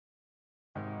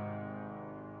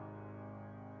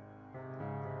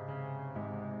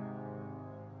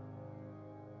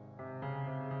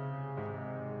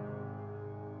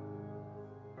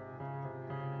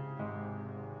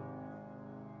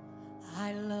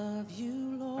I love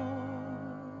you, Lord,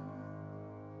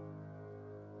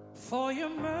 for your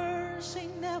mercy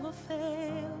never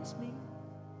fails me.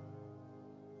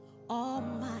 All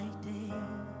my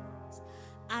days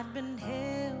I've been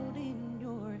held in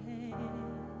your hand.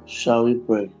 Shall we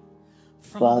pray?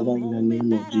 From the Father, in the moment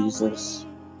name of that I Jesus, wake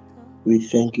up we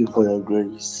thank you for your till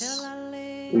grace. I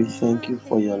We lay thank my you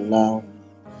for your love. head,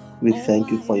 We oh, thank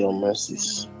you for I your will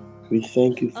mercies. sing We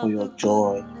thank you for of your the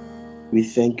joy. We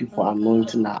goodness thank you for of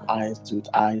anointing our eyes God. with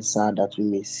eyes that we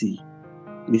may see.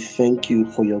 We thank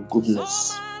you for your 'Cause all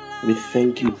goodness. my We life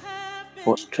thank you you have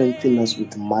for been strengthening us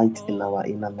with might in our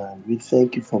faithful. inner man. We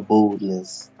thank you for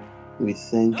boldness. We And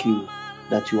thank all you my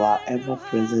that you are life you ever have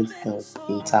present been help so,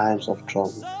 in times of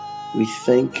trouble. so We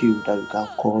thank you that we can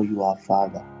call good. you our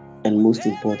Father. And With most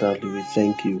every importantly, we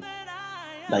thank breath you that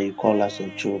I that you am call us your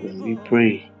children. We able,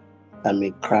 pray that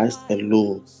may oh, Christ I alone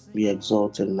will be sing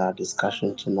exalted in our of discussion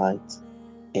the tonight.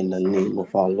 In the goodness name of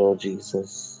of our Lord God.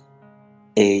 Jesus.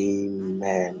 I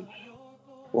Amen. love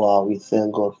your Wow, we voice.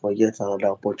 thank God for yet another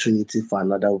opportunity for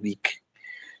another week.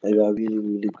 And we are really,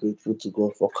 really grateful to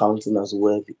God for counting us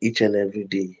worthy each and every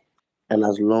day. And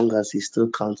as long as He still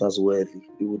counts us worthy,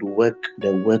 we would work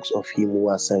the works of Him who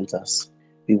has sent us.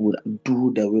 We would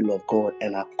do the will of God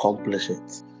and accomplish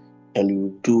it. And we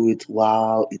will do it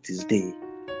while it is day.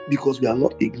 Because we are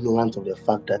not ignorant of the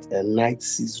fact that a night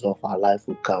season of our life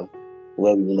will come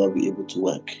where we will not be able to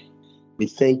work. We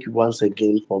thank you once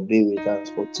again for being with us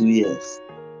for 2 years.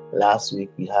 Last week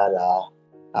we had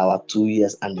our 2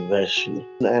 years anniversary.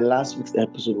 And last week's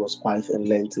episode was quite a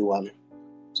lengthy one.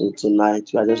 So tonight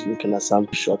we are just looking at some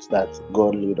shots that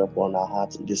God laid upon our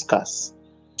heart to discuss.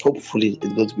 Hopefully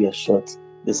it's going to be a short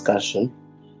discussion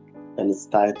and it's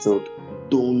titled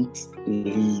Don't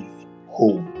Leave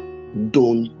Home.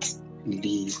 Don't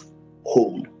Leave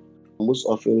Home. Most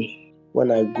often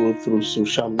when I go through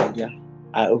social media,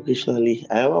 I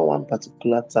remember one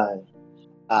particular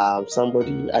time,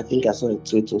 somebody, I think I saw a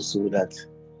tweet or so that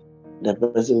the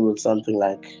person wrote something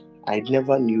like, I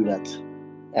never knew that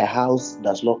a house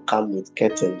does not come with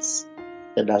curtains.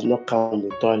 It does not come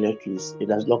with toiletries. It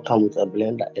does not come with a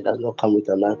blender. It does not come with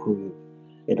a microwave.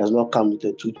 It does not come with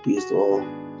a toothpaste or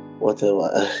whatever.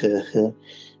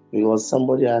 Because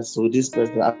so this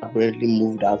person apparently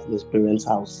moved out from his parents'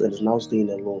 house and is now staying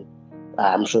alone.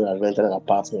 I'm sure I rented an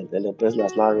apartment, and the person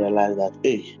has now realized that,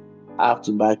 hey, I have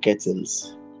to buy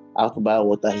curtains, I have to buy a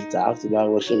water heater, I have to buy a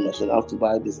washing machine, I have to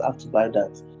buy this, I have to buy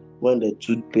that. When the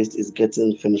toothpaste is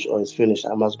getting finished or is finished,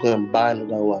 I must go and buy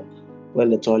another one. When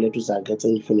the toiletries are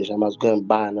getting finished, I must go and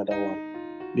buy another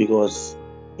one. Because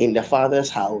in the father's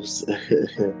house,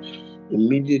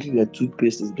 immediately the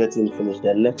toothpaste is getting finished,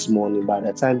 the next morning, by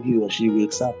the time he or she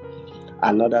wakes up,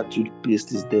 another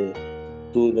toothpaste is there.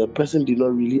 So the person did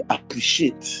not really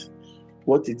appreciate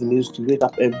what it means to wake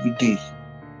up every day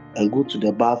and go to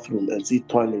the bathroom and see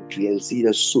toiletry and see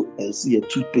the soap and see a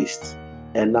toothpaste.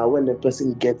 And now when the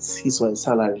person gets his or her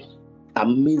salary,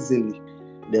 amazingly,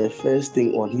 the first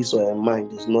thing on his or her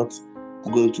mind is not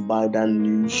going to buy that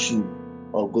new shoe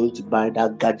or going to buy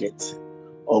that gadget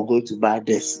or going to buy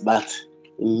this, but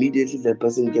immediately the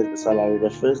person gets the salary, the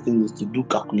first thing is to do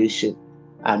calculation.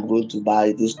 I'm going to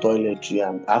buy this toiletry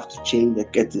and I have to change the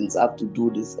curtains, I have to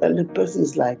do this. And the person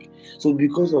is like, so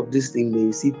because of this thing, then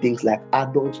you see things like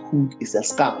adulthood is a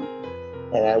scam.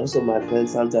 And most of my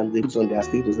friends sometimes they put on their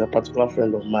status, a particular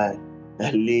friend of mine,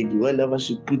 a lady, whenever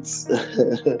she puts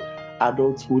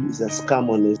adulthood is a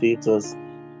scam on the status,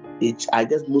 I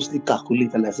just mostly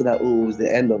calculate and I say that, oh, it's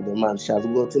the end of the month. She has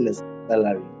gotten a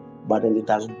salary. But then it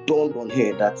has dawned on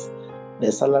her that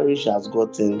the salary she has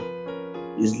gotten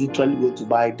is literally going to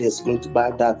buy this, going to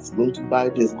buy that, going to buy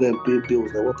this, go and pay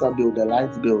bills, the water bill, the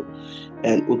light bill.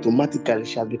 And automatically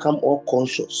she has become all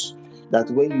conscious that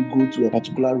when you go to a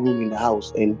particular room in the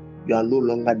house and you are no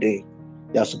longer there,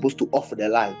 you are supposed to off the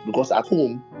light. Because at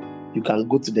home, you can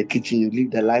go to the kitchen, you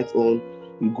leave the light on,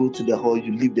 you go to the hall,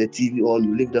 you leave the TV on,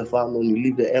 you leave the fan on, you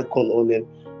leave the aircon on, and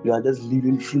you are just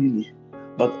living freely.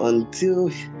 But until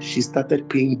she started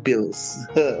paying bills,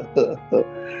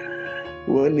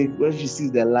 when she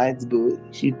sees the light bill,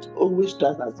 she always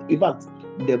tries as in fact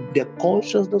the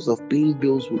consciousness of paying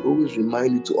bills will always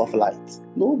remind you to off light.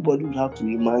 Nobody will have to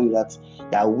remind you that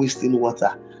you are wasting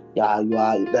water. You are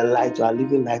the light, you are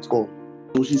leaving light on.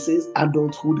 So she says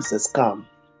adulthood is a scam.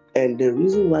 And the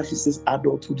reason why she says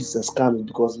adulthood is a scam is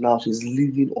because now she's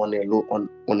living on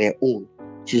her own.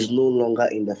 She's no longer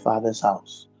in the father's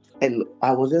house. And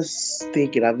I was just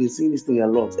thinking, I've been seeing this thing a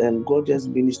lot, and God just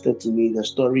ministered to me the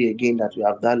story again that we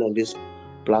have done on this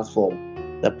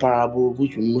platform, the parable,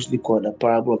 which we mostly call the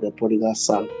parable of the prodigal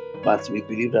son. but we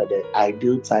believe that the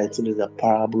ideal title is the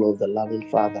parable of the loving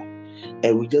father.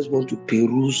 And we just want to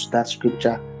peruse that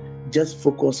scripture, just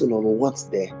focusing on what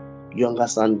the younger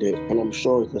son did. And I'm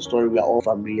sure it's a story we are all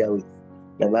familiar with.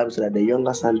 The Bible said that the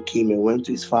younger son came and went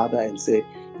to his father and said,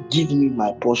 "Give me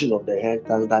my portion of the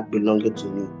inheritance that belonged to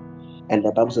me." And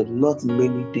the Bible said, not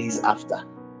many days after,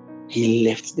 he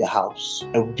left the house.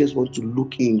 And we just want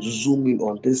to zoom in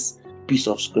on this piece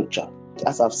of scripture.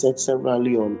 As I've said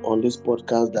severally on this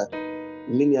podcast, that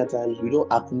many a times we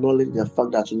don't acknowledge the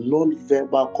fact that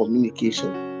non-verbal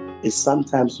communication is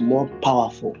sometimes more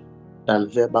powerful than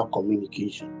verbal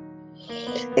communication.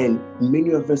 And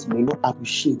many of us may not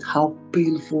appreciate how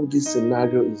painful this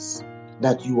scenario is.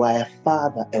 That you are a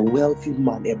father, a wealthy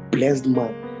man, a blessed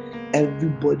man.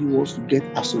 Everybody wants to get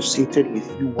associated with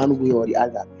you one way or the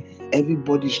other.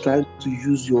 Everybody's trying to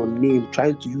use your name,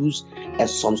 trying to use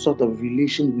some sort of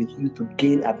relation with you to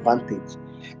gain advantage.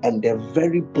 And the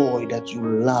very boy that you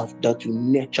love, that you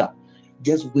nurture,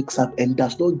 just wakes up and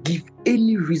does not give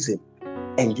any reason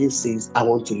and just says, "I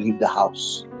want to leave the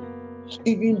house."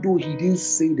 Even though he didn't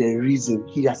say the reason,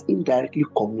 he has indirectly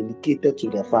communicated to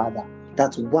the father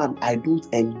that, one, I don't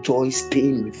enjoy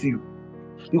staying with you.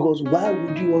 Because why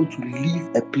would you want to leave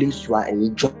a place you are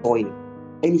enjoying?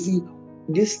 And you see,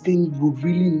 this thing will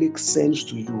really make sense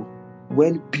to you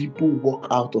when people walk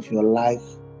out of your life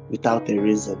without a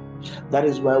reason. That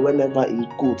is why whenever in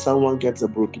quote someone gets a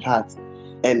broken heart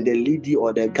and the lady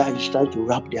or the guy is trying to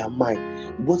wrap their mind,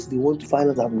 what they want to find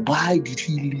out is, why did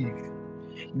he leave?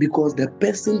 Because the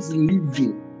person's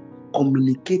leaving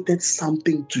communicated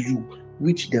something to you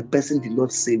which the person did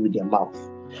not say with their mouth.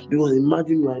 Because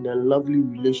imagine you are in a lovely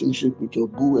relationship with your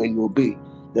boo and your bae,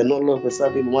 then all of a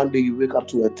sudden one day you wake up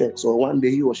to a text, or one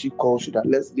day he or she calls you that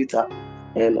let's meet up,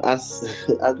 and as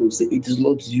we say, it is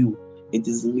not you, it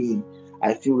is me.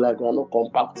 I feel like we are not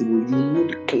compatible. You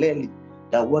know clearly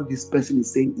that what this person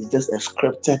is saying is just a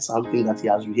scripted something that he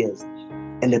has rehearsed,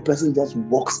 and the person just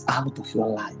walks out of your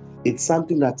life. It's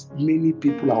something that many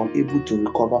people are unable to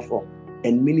recover from,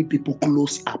 and many people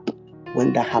close up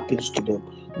when that happens to them.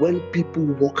 When people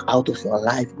walk out of your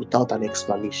life without an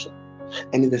explanation.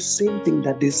 And it's the same thing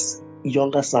that this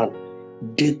younger son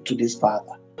did to this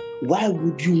father. Why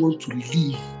would you want to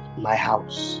leave my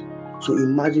house? So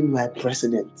imagine you are a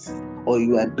president, or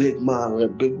you are a big man or a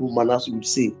big woman, as you would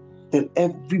say, and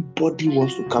everybody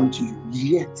wants to come to you,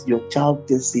 yet your child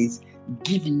just says,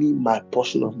 "Give me my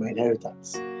portion of my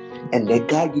inheritance." And the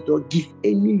guy did not give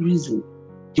any reason.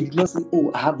 He did not say,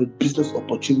 "Oh, I have a business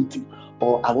opportunity,"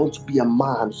 or "I want to be a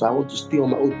man, so I want to stay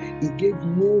on my own." He gave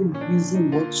no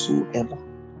reason whatsoever.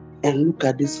 And look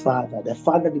at this father. The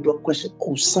father did not question,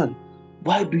 "Oh, son,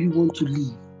 why do you want to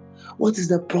leave? What is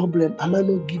the problem? Am I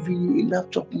not giving you enough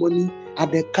chop money? Are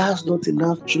the cars not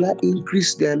enough? Should I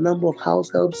increase the number of house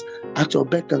helps at your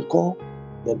beck and call?"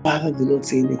 The father did not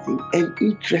say anything. And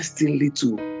interestingly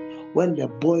too, when the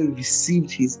boy received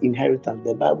his inheritance,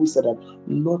 the Bible said that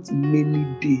not many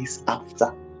days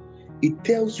after, it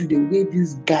tells you the way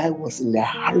this guy was in a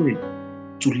hurry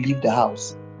to leave the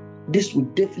house. This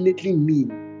would definitely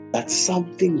mean that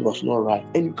something was not right.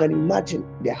 And you can imagine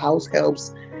the house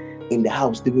helps in the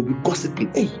house, they will be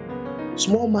gossiping. "Hey,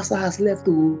 small master has left.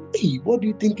 Oh, hey, what do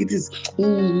you think it is?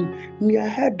 Me, I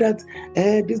heard that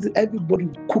this everybody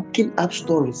cooking up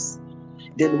stories."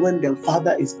 Then when the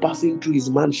father is passing through his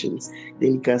mansions,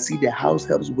 then you can see the house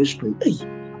helps whispering, "Hey,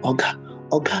 Oga,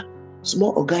 Oga,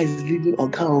 small Oga is leaving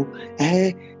Oga."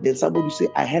 Then somebody say,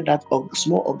 "I heard that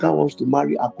small Oga wants to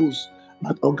marry Akos."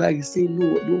 But Oga is saying,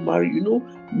 "No, don't marry." You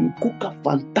cook up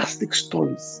fantastic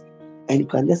stories. And you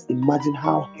can just imagine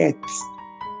how hurt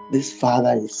this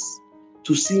father is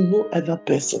to see no other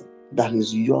person than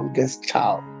his youngest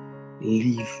child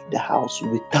leave the house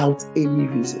without any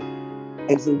reason.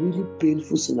 It's a really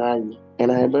painful scenario.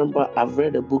 And I remember I've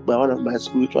read a book by one of my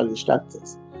spiritual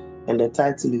instructors, and the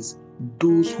title is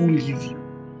 "Those Who Leave You."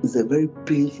 It's a very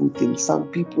painful thing. Some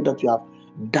people that you have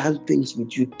done things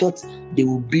with, you thought they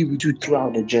will be with you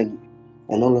throughout the journey,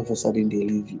 and all of a sudden they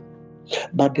leave you.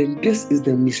 But then this is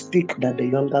the mistake that the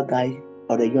younger guy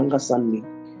or the younger son made.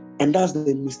 And that's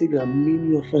the mistake that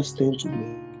many of us tend to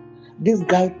make. This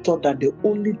guy thought that the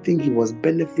only thing he was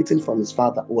benefiting from his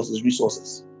father was his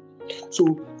resources.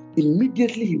 So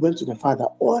immediately he went to the father.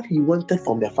 All he wanted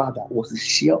from the father was a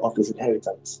share of his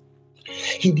inheritance.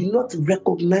 He did not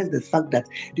recognize the fact that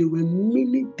there were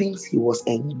many things he was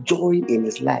enjoying in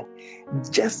his life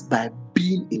just by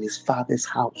being in his father's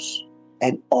house.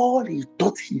 And all he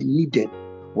thought he needed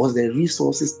was the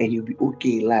resources, and you'll be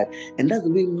okay in life. And that's the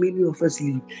way many of us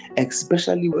live,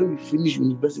 especially when we finish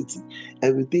university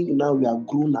and we think now we are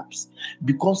grown-ups.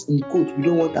 Because in quote, we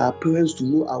don't want our parents to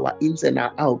know our ins and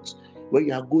our outs. When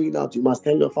you are going out, you must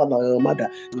tell your father or your mother.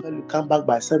 When you come back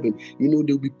by 7,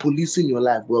 they'll be policing your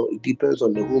life. Well, it depends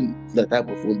on the home, the type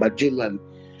of home, but generally.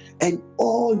 And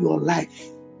all your life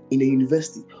in a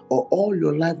university, or all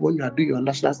your life when you are doing your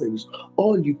national service,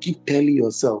 all you keep telling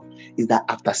yourself is that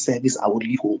after service, I will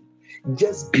leave home.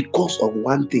 Just because of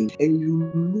one thing. And you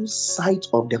lose sight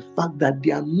of the fact that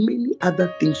there are many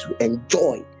other things you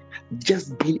enjoy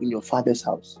just being in your father's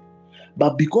house.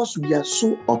 But because we are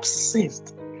so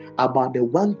obsessed about the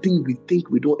one thing we think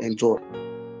we don't enjoy,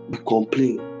 we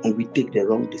complain and we take the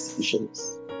wrong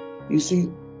decisions. You see,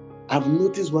 I've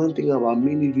noticed one thing about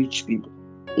many rich people,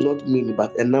 not many,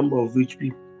 but a number of rich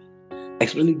people,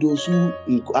 especially those who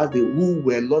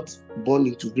were not born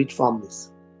into rich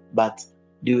families, but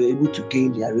they were able to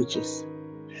gain their riches.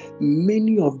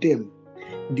 Many of them,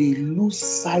 they lose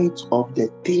sight of the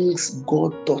things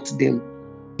God taught them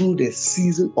through the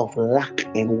season of lack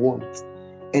and want,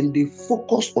 and they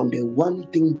focus on the one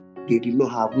thing they did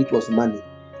not have, which was money.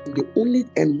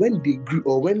 And when they grew,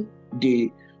 or when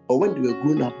they were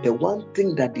grown up, the one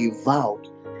thing that they vowed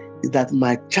is that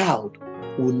my child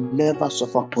will never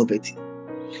suffer poverty.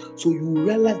 So you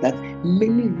realize that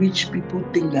many rich people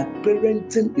think that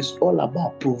parenting is all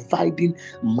about providing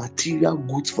material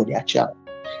goods for their child.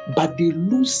 But they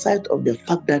lose sight of the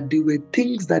fact that there were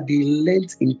things that they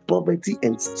learned in poverty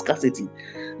and scarcity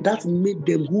that made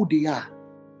them who they are.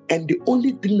 And the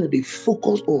only thing that they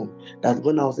focus on, that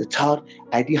when I was a child,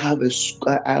 I didn't have when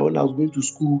I was going to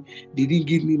school, they didn't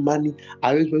give me money. I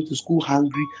always went to school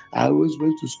hungry. I always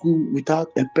went to school without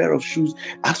a pair of shoes.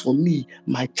 As for me,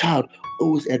 my child,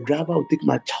 always a driver would take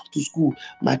my child to school.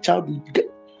 My child would get.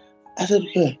 I said,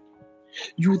 hey,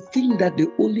 you think that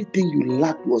the only thing you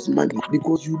lacked was money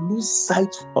because you lose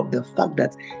sight of the fact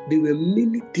that there were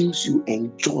many things you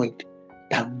enjoyed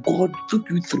that God took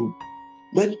you through.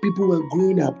 When people were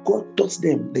growing up, God taught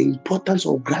them the importance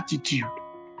of gratitude.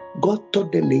 God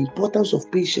taught them the importance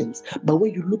of patience. But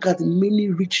when you look at many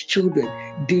rich children,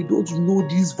 they don't know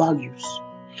these values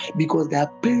because their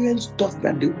parents taught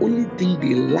that the only thing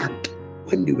they lacked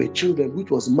when they were children,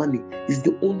 which was money, is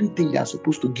the only thing they are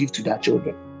supposed to give to their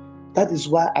children. That is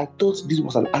why I thought this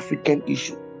was an African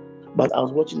issue. But I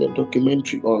was watching a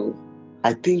documentary on,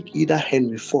 I think, either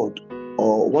Henry Ford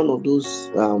or one of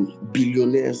those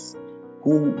billionaires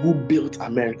who built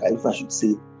America, if I should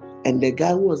say. And the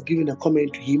guy who was giving a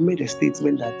commentary, he made a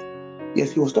statement that,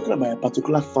 yes, he was talking about a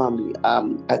particular family.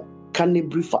 I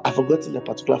I've forgotten the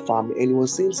particular family. And he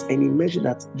was saying, and he mentioned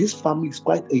that this family is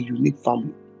quite a unique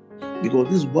family because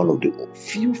this is one of the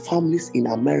few families in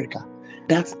America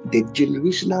that the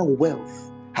generational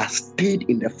wealth has stayed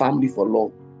in the family for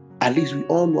long. At least we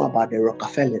all know about the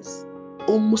Rockefellers.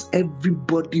 Almost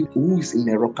everybody who is in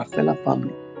the Rockefeller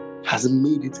family has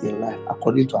made it in life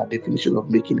according to our definition of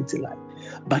making it in life.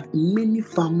 But many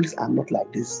families are not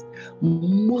like this.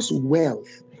 Most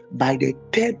wealth, by the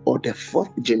third or the fourth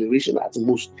generation at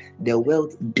most, the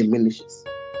wealth diminishes.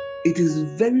 It is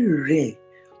very rare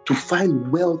to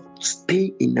find wealth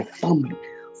stay in the family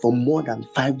for more than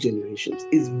 5 generations.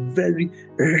 It's very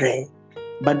rare.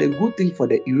 But the good thing for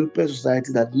the European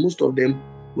society that most of them,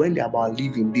 when they're about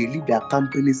leaving, they leave their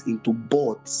companies into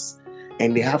boards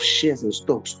and they have shares and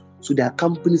stocks. So their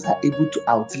companies are able to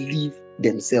outlive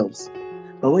themselves.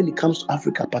 But when it comes to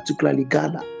Africa, particularly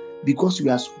Ghana, because we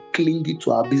are so clingy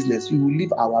to our business, we will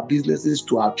leave our businesses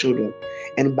to our children.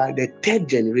 And by the third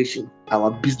generation, our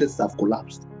businesses have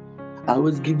collapsed. I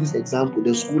always give this example.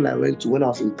 The school I went to when I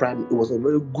was in primary, it was a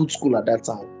very good school at that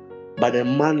time. But the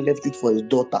man left it for his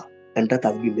daughter, and that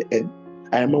has been the end.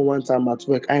 I remember one time at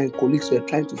work, I and colleagues were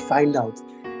trying to find out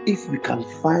if we can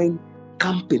find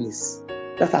companies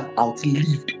that have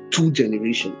outlived 2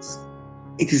 generations.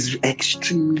 It is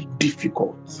extremely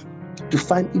difficult to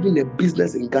find even a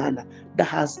business in Ghana that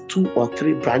has 2 or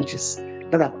 3 branches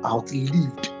that have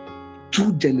outlived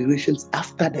 2 generations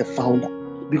after the founder.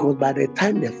 Because by the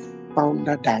time the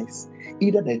founder dies,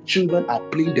 either the children are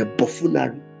playing the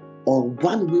buffoonery, or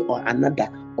one way or another,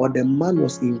 or the man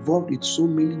was involved with so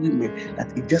many women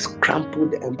that it just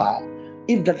crumpled the empire.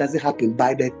 If that doesn't happen,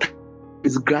 by the time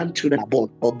his grandchildren are born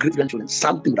or great grandchildren,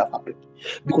 something would have happened.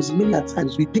 Because many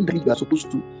times we think that we are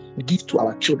supposed to give to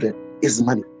our children is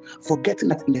money. Forgetting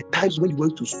that in the times when you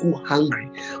went to school hungry,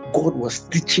 God was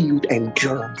teaching you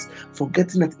endurance.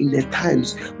 Forgetting that in the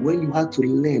times when you had to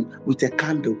learn with a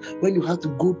candle, when you had to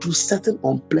go through certain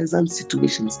unpleasant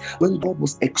situations, when God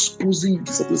was exposing you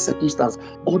to certain circumstances,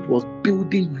 God was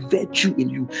building virtue in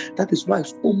you. That is why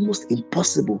it's almost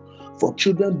impossible for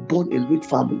children born in rich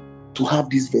family to have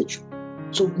this virtue.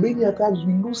 So many a times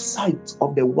we lose sight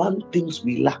of the one things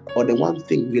we lack or the one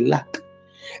thing we lack.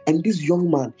 And this young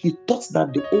man, he thought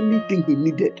that the only thing he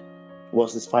needed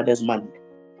was his father's money.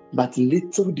 But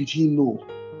little did he know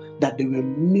that there were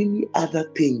many other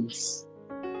things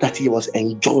that he was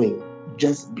enjoying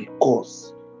just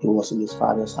because he was in his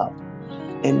father's house.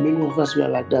 And many of us, we are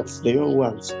like that, the young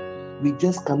ones. We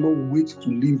just cannot wait to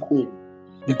leave home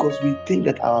because we think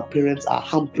that our parents are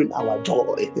hampering our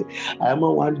joy. I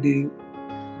remember one day,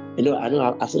 I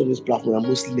know I saw this platform, I'm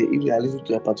mostly even I listened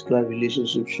to a particular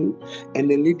relationship show, and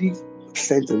the lady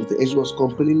sent it, and she was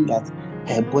complaining that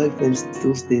her boyfriend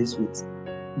still stays with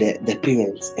the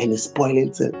parents and is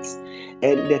spoiling things.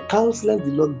 And the counselors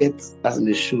did not get, as in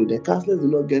the show, the counselors did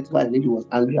not get why the lady was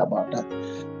angry about that.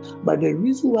 But the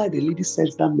reason why the lady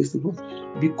sent that message was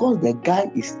because the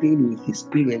guy is staying with his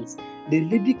parents, the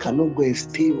lady cannot go and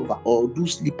stay over or do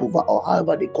sleepover or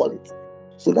however they call it.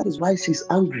 So that is why she's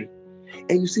angry.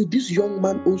 And you see, this young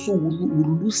man also will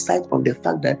lose sight of the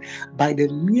fact that by the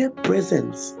mere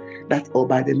presence that or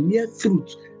by the mere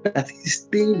fruit that he's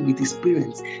staying with his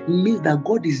parents, it means that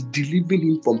God is delivering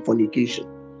him from fornication.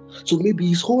 So maybe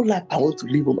his whole life, I want to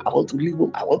leave home, I want to leave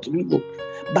home, I want to leave home.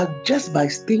 But just by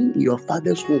staying in your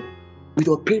father's home with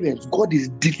your parents, God is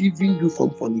delivering you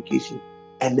from fornication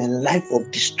and a life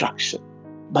of distraction.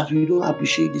 But we don't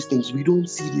appreciate these things. We don't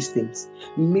see these things.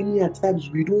 Many a times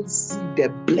we don't see the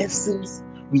blessings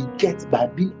we get by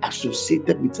being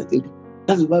associated with certain people.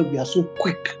 That's why we are so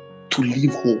quick to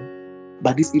leave home.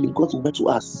 But this evening, God's word to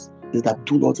us is that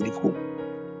do not leave home.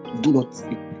 Do not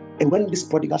leave. And when this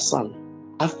prodigal son,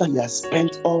 after he has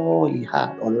spent all he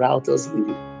had on routers,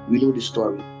 we know the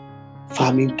story.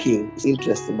 Famine came. It's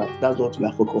interesting, but that's what we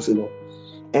are focusing on.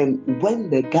 And when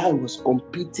the guy was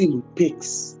competing with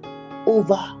pigs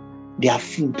over their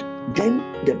food, then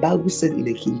the Bible said in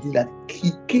the King James that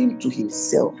he came to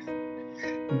himself.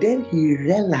 Then he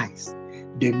realized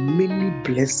the many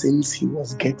blessings he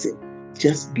was getting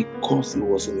just because he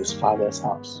was in his father's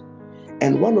house.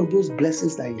 And one of those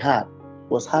blessings that he had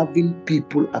was having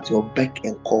people at your beck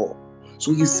and call.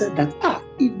 So he said that,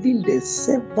 even the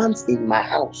servants in my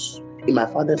house, in my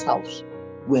father's house,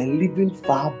 were living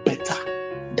far better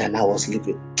than I was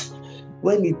living.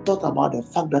 When he thought about the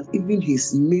fact that even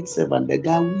his maid servant, the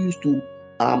guy who used to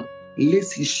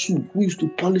lace his shoe, who used to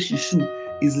polish his shoe,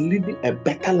 is living a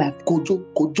better life.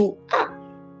 Kojo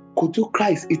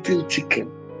Christ eating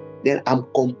chicken. Then I'm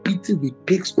competing with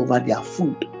pigs over their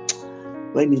food.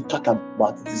 When he thought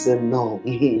about it, he said, no,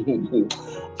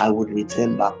 I would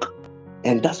return back.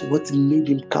 And that's what made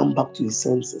him come back to his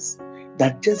senses.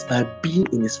 That just by being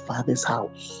in his father's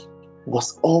house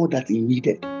was all that he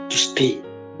needed to stay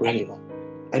relevant.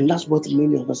 And that's what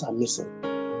many of us are missing.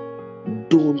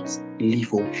 Don't leave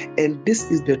home. And this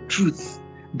is the truth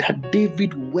that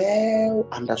David well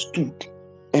understood.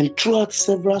 And throughout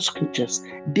several scriptures,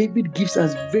 David gives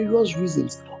us various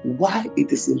reasons why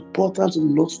it is important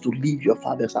not to leave your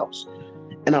father's house.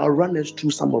 And I'll run us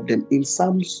through some of them. In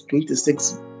Psalms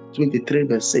 23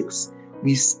 verse 6,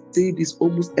 we say this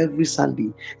almost every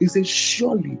Sunday. He says,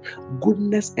 surely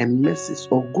goodness and mercy,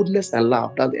 or goodness and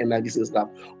love, that the NIV says love,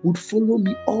 would follow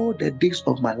me all the days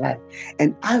of my life,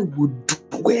 and I would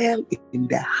dwell in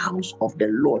the house of the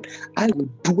Lord. I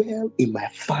would dwell in my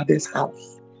father's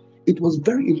house. It was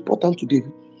very important to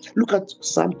David. Look at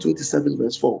Psalm 27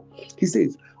 verse 4. He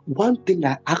says, one thing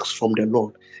I ask from the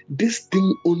Lord, this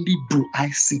thing only do I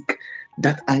seek,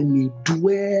 that I may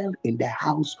dwell in the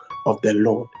house of the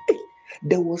Lord.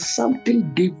 There was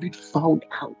something David found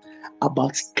out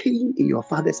about staying in your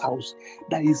father's house,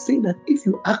 that he's saying that if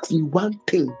you ask me one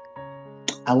thing,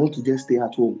 I want to just stay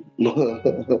at home. No,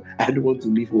 I don't want to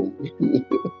leave home.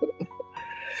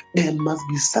 There must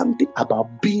be something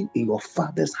about being in your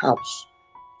father's house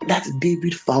that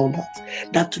David found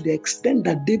out. That to the extent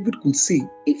that David could say,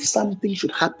 if something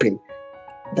should happen,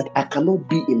 that I cannot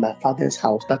be in my father's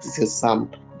house. That is in Psalm,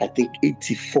 I think,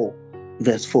 84,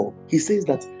 verse 4. He says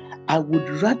that I would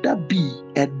rather be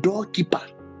a doorkeeper.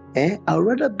 I would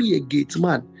rather be a gate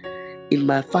man in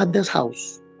my father's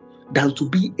house than to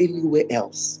be anywhere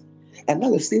else. And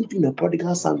that's the same thing the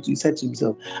prodigal son said to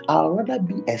himself. I would rather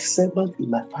be a servant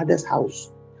in my father's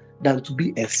house than to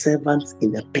be a servant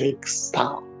in a pig's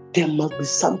stall. There must be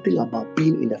something about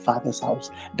being in the father's house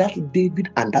that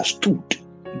David understood.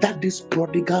 that this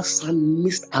prodigal son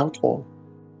missed out on.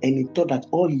 And he thought that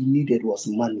all he needed was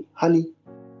money. Honey,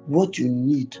 what you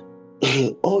need,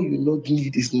 all you not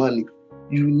need is money.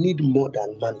 You need more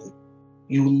than money.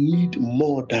 You need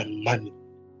more than money.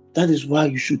 That is why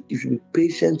you should be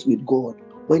patient with God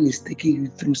when He's taking you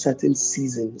through certain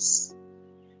seasons.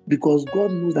 Because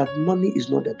God knows that money is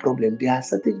not the problem. There are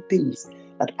certain things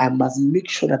that I must make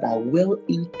sure that are well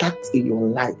intact in your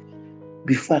life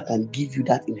before I can give you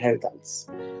that inheritance.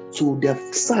 So the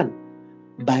son,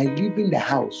 by leaving the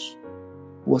house,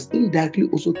 was indirectly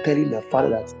also telling the father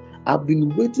that I've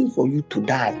been waiting for you to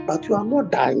die, but you are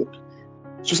not dying.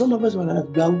 So some of us are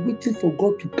like, we are waiting for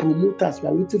God to promote us. We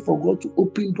are waiting for God to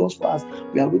open doors for us.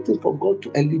 We are waiting for God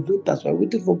to elevate us. We are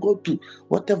waiting for God to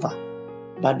whatever.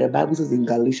 But the Bible says in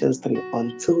Galatians 3,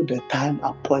 until the time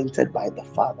appointed by the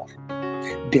Father,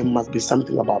 there must be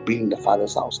something about being in the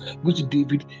Father's house, which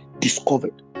David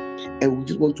discovered. And we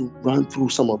just want to run through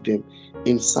some of them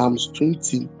in Psalms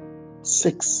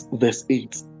 26, verse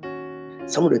 8.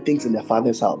 Some of the things in the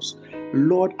Father's house.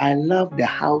 Lord, I love the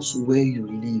house where you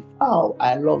live. Oh,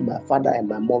 I love my father and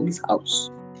my mom's house.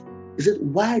 He said,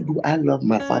 why do I love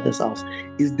my father's house?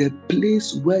 It's the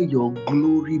place where your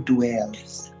glory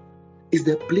dwells. It's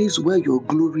the place where your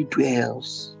glory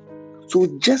dwells. So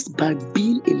just by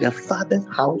being in the Father's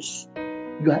house,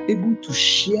 you are able to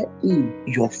share in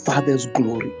your Father's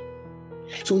glory.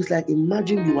 So it's like,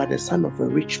 imagine you are the son of a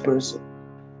rich person.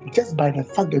 Just by the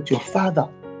fact that your father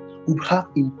would have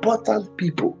important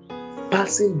people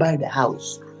passing by the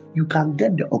house, you can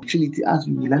get the opportunity, as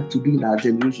we would like to do in our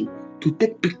generation, to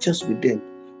take pictures with them.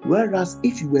 Whereas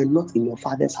if you were not in your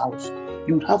father's house,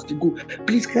 you would have to go,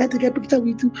 please, can I take a picture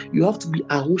with you? You have to be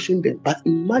ambushing them. But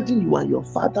imagine you are in your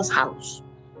father's house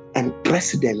and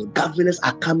presidents, governors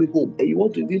are coming home and you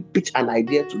want to even pitch an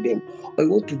idea to them or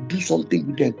you want to do something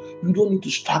with them. You don't need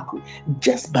to struggle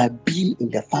just by being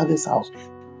in the father's house,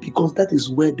 because that is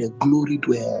where the glory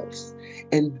dwells.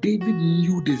 And David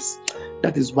knew this.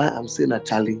 That is why I'm saying that,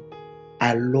 Charlie,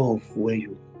 I love where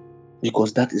you,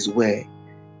 because that is where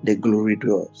the glory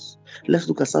dwells. Let's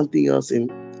look at something else in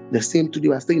the same today.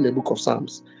 We're staying in the book of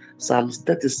Psalms. Psalms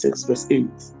 36, verse 8.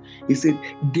 He said,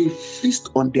 they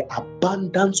feast on the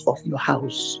abundance of your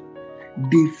house.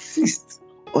 They feast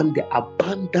on the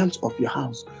abundance of your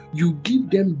house. You give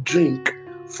them drink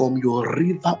from your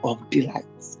river of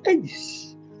delights.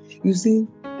 You see,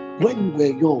 when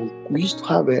we were young, we used to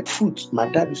have a fruit. My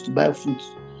dad used to buy fruit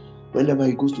whenever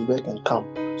he goes to work and come.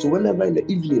 So whenever in the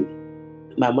evening,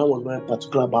 my mom was very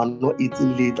particular about not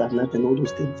eating late at night and all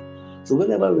those things. So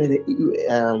whenever we are in the evening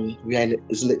and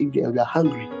we are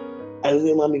hungry, I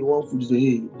say, Mommy, you want food? So,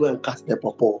 hey, go and cut the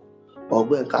pawpaw, or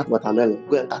go and cut watermelon,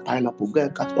 go and cut pineapple, go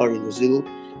and cut oranges,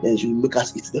 then she will make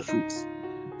us eat the fruits.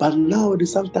 But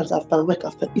nowadays, sometimes after work,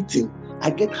 after eating, I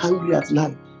get hungry at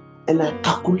night and I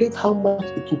calculate how much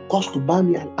it will cost to buy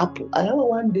me an apple. I remember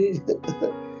one day,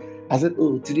 I said,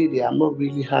 oh, today I'm not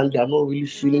really hungry, I'm not really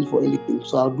feeling for anything,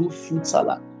 so I'll do fruit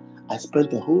salad. I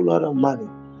spent a whole lot of money.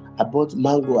 I bought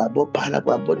mango, I bought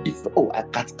pineapple, I bought different. Oh, I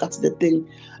cut the thing,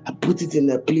 I put it in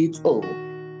a plate. Oh,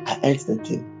 I ate the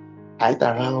thing. I ate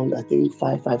around, I think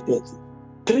 5:30.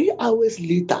 3 hours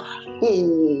later,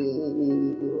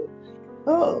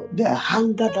 oh, the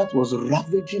hunger that was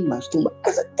ravaging my stomach.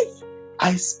 I said, hey,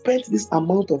 I spent this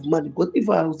amount of money, because if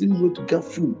I was even going to get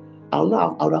food, I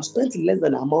would have spent less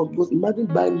than the amount. Because imagine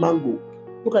buying mango.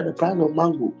 Look at the price of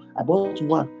mango. I bought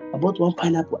one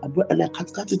pineapple, and I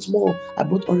cut it small. I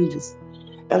bought oranges.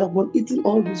 And upon eating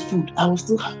all this food, I was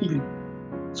still hungry.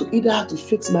 So either I had to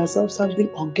fix myself something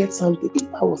or get something. If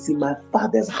I was in my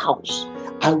father's house,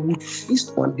 I would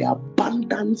feast on the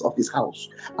abundance of his house.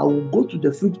 I will go to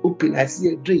the fruit open. I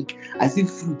see a drink, I see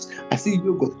fruit, I see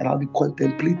yogurt, and I'll be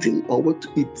contemplating on what to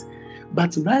eat.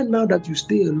 But right now that you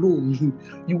stay alone,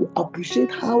 you will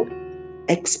appreciate how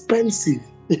expensive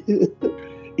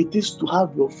it is to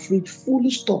have your fridge fully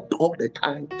stocked all the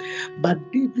time.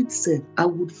 But David said, I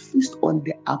would feast on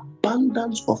the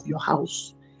abundance of your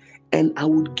house, and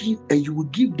you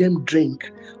would give them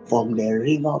drink from the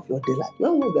river of your delight.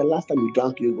 When was the last time you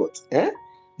drank yogurt?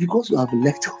 Because you have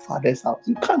left your father's house.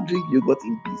 You can't drink yogurt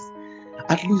in peace.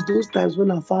 At least those times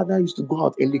when our father used to go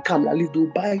out and they come, at least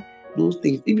they'll buy those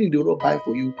things. Even if they will not buy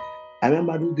for you. I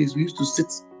remember those days we used to sit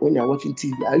when you're watching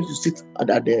TV. I used to sit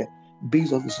at the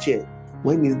base of his chair.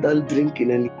 When he's done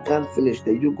drinking and he can't finish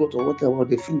the yogurt or whatever,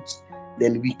 the fruits,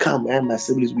 then we come and my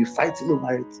siblings, we fighting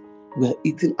over it. We're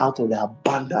eating out of the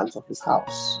abundance of his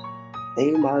house.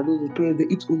 And those parents,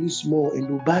 they eat only small and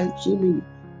they buy so many.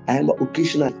 I am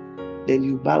occasionally. Then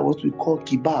you buy what we call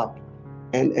kebab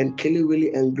and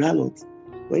kelewele and granite.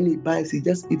 When he buys, he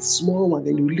just eats small one,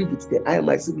 then you leave it there. I and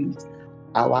my siblings,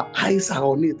 our eyes are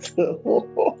on it.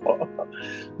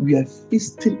 We are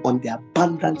feasting on the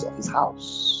abundance of his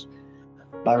house.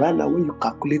 But right now, when you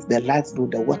calculate the light bill,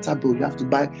 the water bill, you have to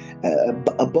buy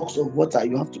a box of water.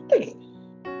 You have to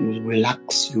you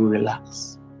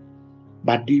relax.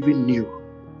 But David knew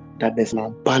that there's an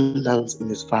abundance in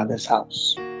his father's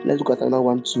house. Let's look at another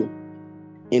one too.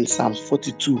 In Psalm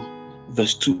 42,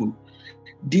 verse 2.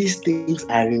 These things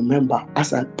I remember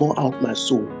as I pour out my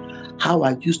soul, how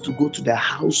I used to go to the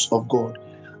house of God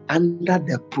under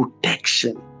the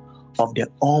protection of the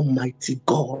Almighty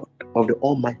God, of the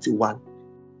Almighty One.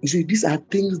 You see, these are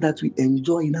things that we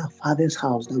enjoy in our Father's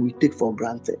house that we take for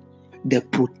granted. The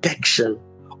protection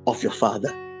of your father,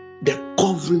 the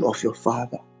covering of your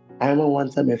father. I remember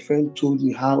one time a friend told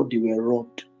me how they were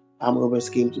robbed. Armed robbers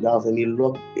came to the house and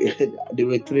there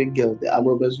were 3 girls. The armed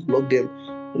robbers locked them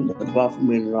in the bathroom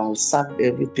and ransacked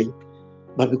everything.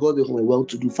 But because they were a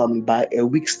well-to-do family, by a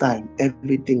week's time,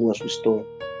 everything was restored.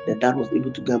 The dad was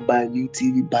able to go and buy a new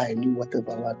TV, buy a new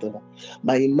whatever.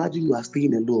 But imagine you are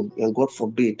staying alone, and God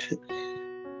forbid,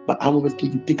 but I'm always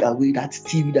going to take away that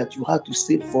TV that you had to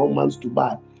save 4 months to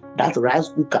buy, that rice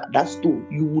cooker, that stove.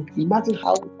 You would imagine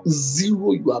how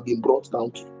zero you have been brought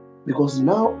down to. Because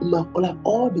now, like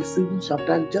all the savings you have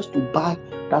done just to buy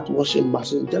that washing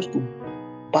machine, just to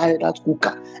buy that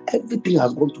cooker, everything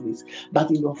has gone to waste. But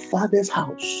in your father's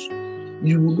house,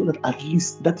 you will know that at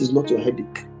least that is not your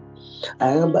headache.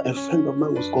 I remember a friend of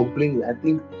mine was complaining. I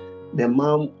think the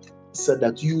mom said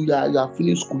that you are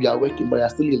finished school, you are working, but you are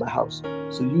still in my house.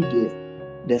 So you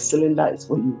the cylinder is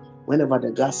for you. Whenever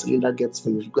the gas cylinder gets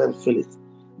finished, go and fill it.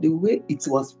 The way it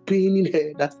was paining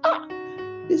her that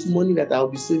this money that I'll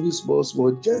be saving small,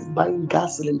 just buying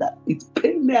gas cylinder, it's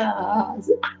paining her.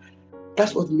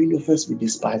 That's what many of us will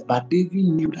despise. But David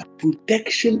knew that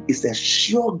protection is a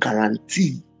sure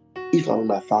guarantee if I'm in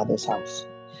my father's house.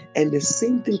 And the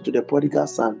same thing to the prodigal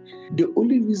son. The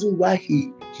only reason why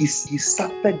he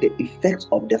suffered the effects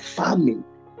of the famine,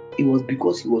 it was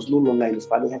because he was no longer in his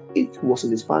father's house. If he was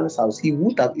in his father's house, he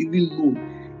wouldn't have even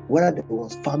known whether there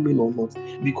was famine or not,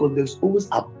 because there's always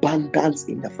abundance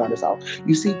in the father's house.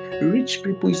 You see, rich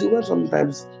people, you see, when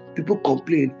sometimes people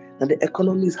complain that the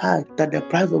economy is high, that the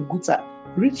price of goods are,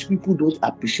 rich people don't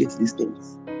appreciate these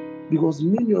things, because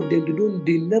many of them,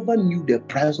 they never knew the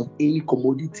price of any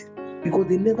commodity, because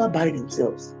they never buy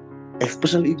themselves,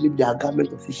 especially if maybe they are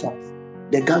government officials.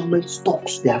 The government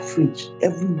stocks their fridge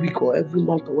every week or every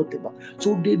month or whatever,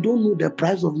 so they don't know the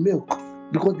price of milk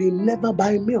because they never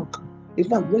buy milk. In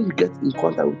fact, when you get in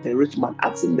contact with a rich man,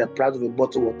 ask him the price of a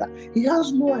bottle of water, he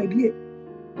has no idea.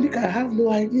 Nick, I have no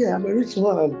idea. I'm a rich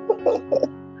man.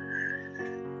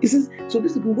 He says, so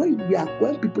these people,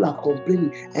 when people are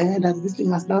complaining and that this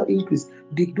thing has now increased,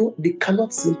 they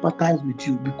cannot sympathize with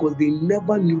you because they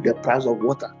never knew the price of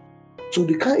water. So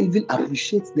they can't even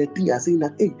appreciate the thing you're saying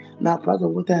that, hey, now price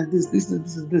of water is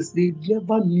this. They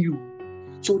never knew.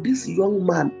 So this young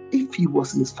man, if he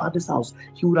was in his father's house,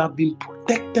 he would have been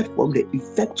protected from the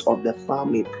effects of the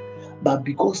famine. But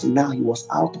because now he was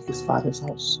out of his father's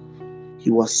house,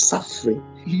 he was suffering.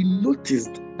 He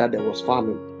noticed that there was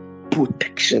famine.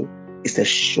 Protection is a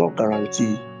sure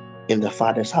guarantee in the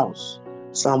Father's house.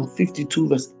 Psalm 52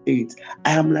 verse 8,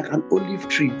 I am like an olive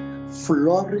tree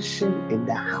flourishing in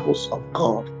the house of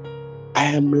God. I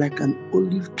am like an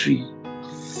olive tree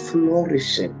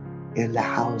flourishing in the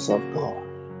house of God.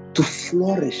 To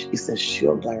flourish is a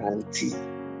sure guarantee.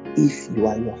 If you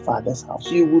are in your Father's house,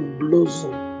 you would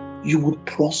blossom, you would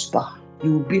prosper.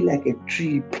 You will be like a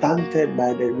tree planted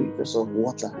by the rivers of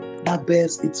water that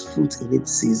bears its fruit in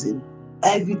its season.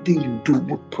 Everything you do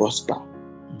will prosper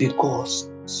because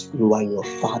you are in your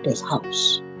father's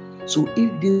house. So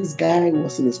if this guy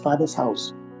was in his father's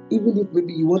house, even if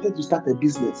maybe he wanted to start a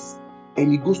business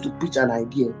and he goes to preach an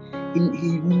idea, he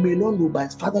may not know, but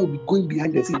his father will be going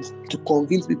behind the scenes to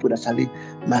convince people that, Charlie,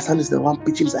 my son is the one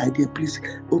pitching his idea. Please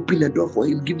open the door for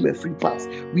him, give him a free pass.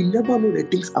 We never know the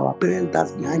things our parents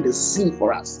does behind the scene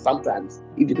for us sometimes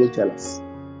if they don't tell us.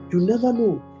 You never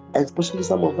know, especially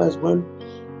some of us when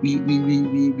we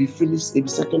finish maybe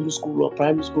secondary school or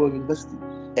primary school or university,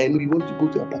 and we want to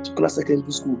go to a particular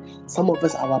secondary school. Some of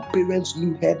us, our parents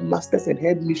knew headmasters and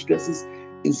headmistresses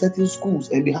in certain schools,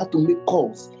 and they had to make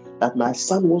calls that my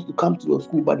son wants to come to your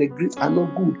school, but the grades are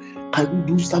not good. Can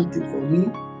you do something for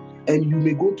me? And you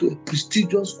may go to a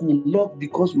prestigious school, not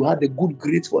because you had a good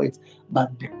grades for it,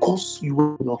 but because you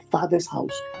were in your father's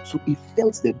house. So he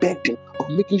felt the burden of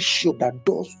making sure that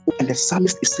doors open. And the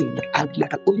psalmist is saying that I'm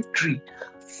like an olive tree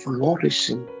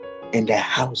flourishing in the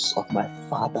house of my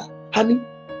father. Honey,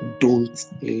 don't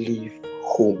leave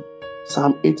home.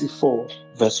 Psalm 84,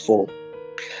 verse 4.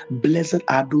 Blessed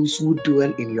are those who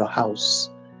dwell in your house.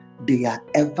 They are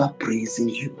ever praising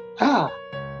you.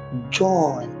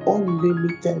 Joy,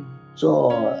 unlimited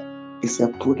joy, is a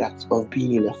product of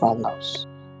being in a Father's house.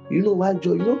 You know why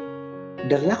joy?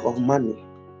 The lack of money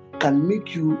can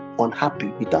make you unhappy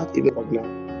without even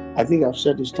organizing. I think I've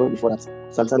shared this story before that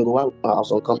some time ago while I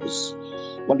was on campus.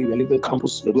 One day we were leaving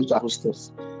campus, we were going to our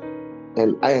hostels.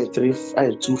 And I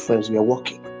and two friends, we were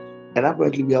walking. And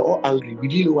apparently we were all angry. We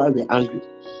didn't know why we were angry.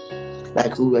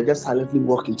 Like we were just silently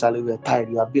walking, Charlie. We were tired.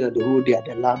 We have been at the whole day at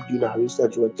the lab doing our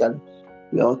research. We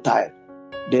were all tired.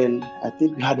 Then I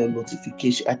think we had a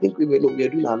notification. I think we were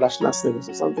doing our national service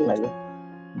or something like that.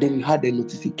 Then we had a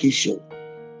notification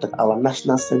that our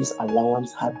national service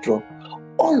allowance had dropped.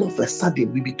 All of a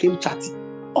sudden, we became chatty.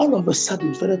 All of a sudden,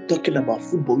 we started talking about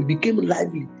football. We became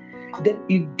lively. Then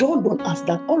it dawned on us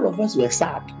that all of us were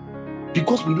sad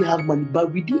because we didn't have money,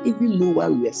 but we didn't even know why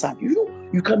we were sad.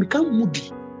 You can become moody,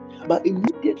 but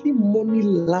immediately money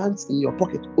lands in your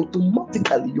pocket,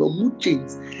 automatically your mood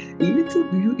changes. Little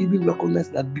do you even recognize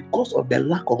that because of the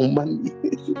lack of money,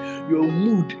 your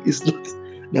mood is not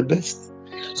the best.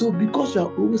 So because you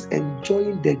are always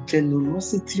enjoying the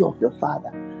generosity of your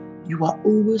Father, you are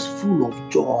always full of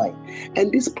joy.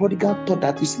 And this prodigal thought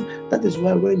that, that is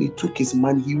why when he took his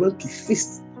money, he went to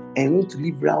feast and went to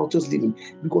live riotous living,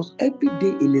 because every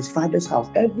day in his father's house,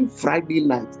 every Friday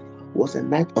night was a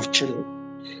night of chilling.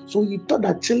 So he thought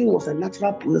that chilling was a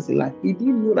natural process in life. He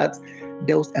didn't know that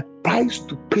there was a price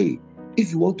to pay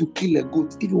if you want to kill a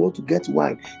goat, if you want to get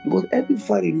wine. Because every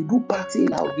Friday they do party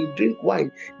in house, they drink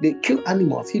wine, they kill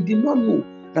animals. He did not know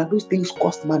that those things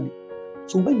cost money.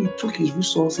 So when he took his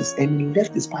resources and he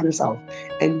left his father's house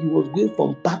and he was going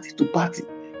from party to party,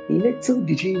 little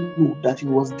did he know that he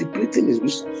was depleting his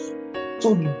resources.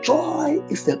 So joy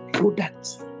is the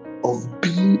product of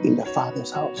being in the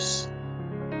Father's house.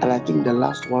 And I think the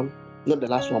last one, not the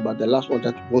last one, but the last one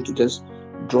that we want to just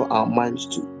draw our minds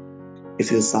to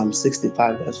is in Psalm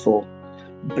 65, verse 4.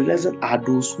 Blessed are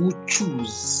those who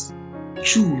choose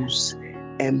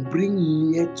and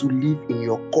bring near to live in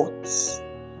your courts.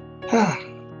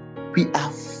 We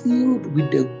are filled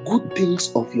with the good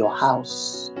things of your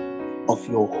house, of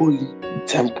your holy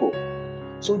temple.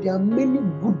 So there are many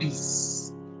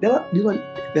goodies.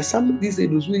 There's some these say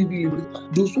those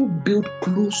who build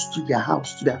close to their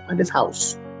house, to their father's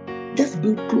house. Just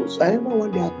build close. I remember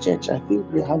one day at church, I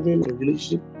think we were having a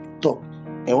relationship talk,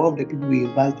 and one of the people we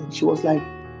invited, she was like,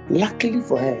 luckily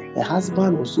for her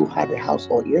husband also had a house,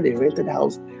 or they rented a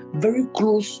house very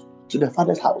close to the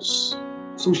father's house.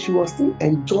 So she was still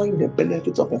enjoying the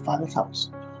benefits of her father's house.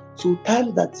 So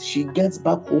time that she gets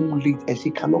back home late and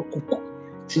she cannot cook,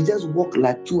 she just walk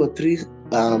like 2 or 3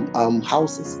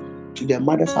 houses to their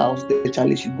mother's house.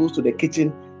 Then she goes to the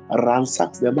kitchen,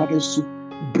 ransacks the mother's soup,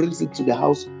 brings it to the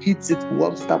house, heats it,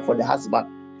 warms it up for the husband.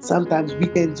 Sometimes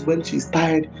weekends when she's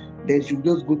tired, then she'll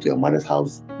just go to her mother's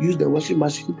house, use the washing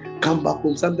machine, come back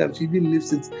home. Sometimes she even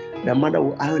leaves it, the mother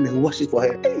will iron and wash it for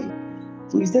her.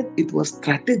 So instead, it was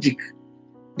strategic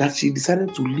that she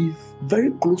decided to live very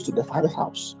close to the father's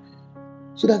house,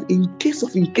 so that in case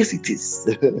it is,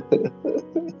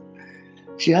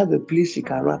 she has a place she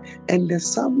can run. And the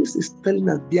psalmist is telling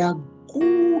us there are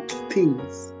good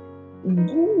things.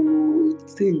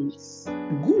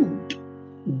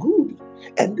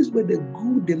 And these were the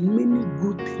many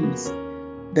good things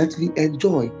that we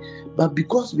enjoy. But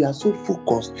because we are so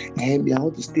focused, and I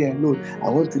want to stay alone, I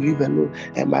want to live alone,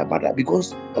 and my mother,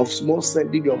 because of small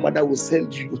sending, your mother will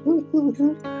send you.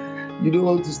 You don't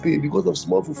want to stay because of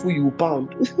small fufu, you will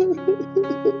pound.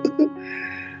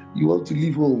 You want to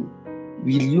leave home.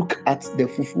 We look at the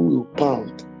fufu we will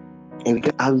pound and we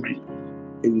get angry,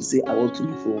 and we say, I want to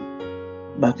leave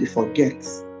home. But we forget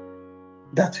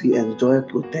that we enjoy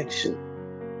protection,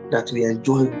 that we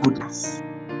enjoy goodness,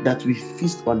 that we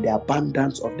feast on the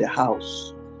abundance of the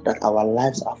house, that our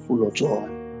lives are full of joy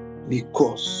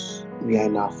because we are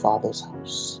in our Father's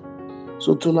house.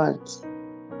 So tonight,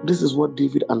 this is what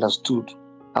David understood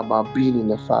about being in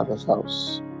the Father's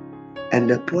house. And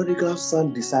the prodigal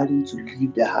son deciding to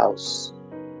leave the house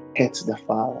hurt the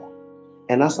father.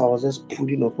 And as I was just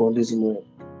putting upon this morning,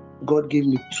 God gave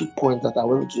me 2 points that I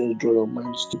want to just draw your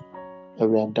minds to,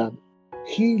 and we are done.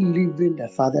 He leaving the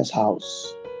father's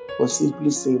house was simply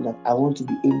saying that I want to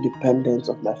be independent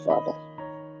of my father.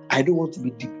 I don't want to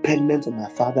be dependent on my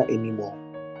father anymore.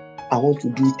 I want to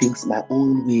do things my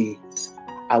own way.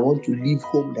 I want to leave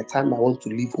home the time I want to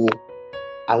leave home.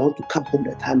 I want to come home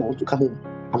the time I want to come home.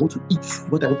 I want to eat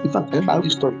what I want. In fact, I remember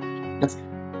this story.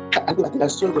 I think I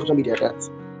saw it on social media that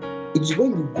it is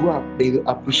when you grow up that you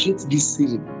appreciate this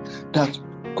saying that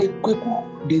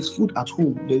There's food at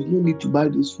home. There's no need to buy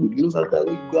this food. You know, sometimes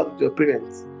when you go out with your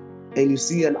parents and you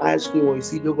see an ice cream or you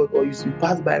see yogurt or you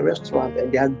pass by a restaurant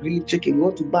and they are grilling chicken, you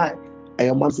want to buy, and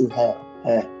your mom says,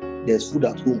 hey, there's food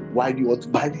at home. Why do you want to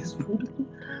buy this food?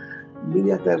 Many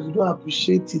times you don't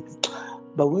appreciate it.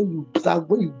 But when you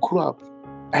grow up,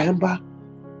 I remember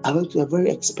I went to a very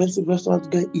expensive restaurant to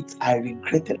get it. I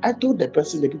regretted. I told the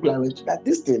people I went to, that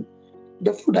this thing,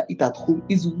 the food I eat at home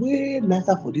is way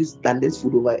nicer for this than this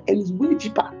food over here, and it's way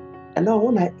cheaper. And now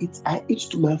when I eat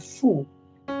to my full.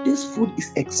 This food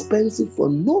is expensive for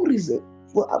no reason,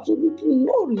 for absolutely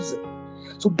no reason.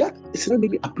 So that is not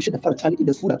made me appreciate the fact that Charlie eat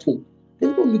the food at home.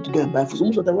 There's no need to go and buy food. So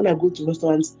most of the time when I go to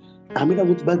restaurants, I mean I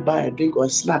go to buy a drink or a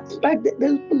snack. Like there's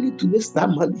no need to waste that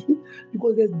money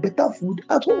because there's better food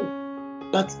at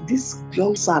home. But this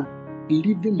young son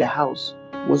leaving the house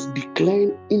was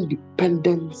declaring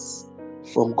independence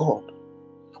from God.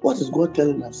 What is God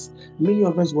telling us? Many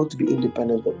of us want to be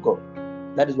independent of God.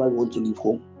 That is why we want to leave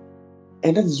home.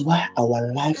 And that is why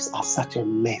our lives are such a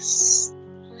mess.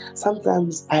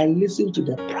 Sometimes I listen to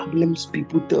the problems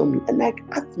people tell me and I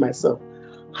ask myself,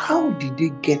 how did they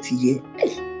get here?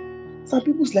 Some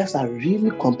people's lives are really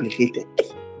complicated.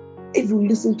 If you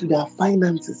listen to their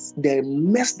finances, the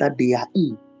mess that they are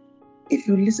in, if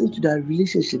you listen to their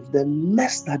relationships, the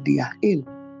mess that they are in,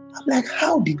 I'm like,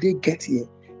 how did they get here?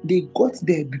 They got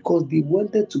there because they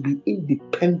wanted to be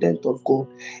independent of God.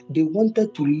 They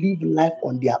wanted to live life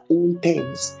on their own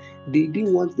terms. They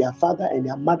didn't want their father and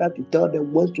their mother to tell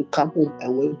them when to come home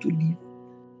and when to leave.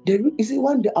 You see,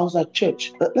 one day I was at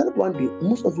church. Not one day,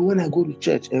 most of the when I go to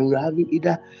church and we're having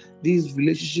either these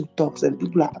relationship talks and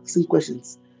people are asking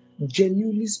questions,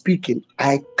 genuinely speaking,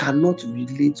 I cannot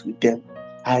relate with them.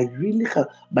 I really can,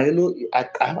 but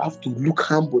I have to look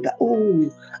humble that,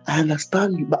 I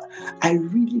understand you, but I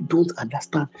really don't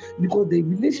understand because the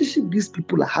relationship these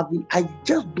people are having, I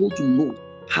just don't know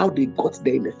how they got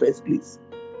there in the first place.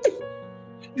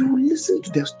 You listen to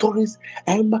their stories.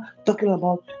 I remember talking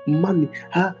about money.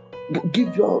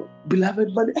 Give your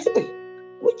beloved money. Hey,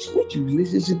 which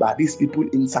relationship are these people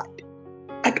inside?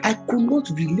 I could not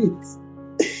relate.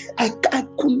 I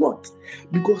could not,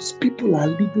 because people are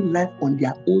living life on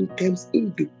their own terms,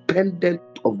 independent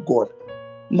of God.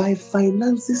 My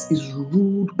finances is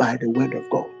ruled by the word of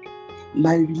God.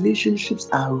 My relationships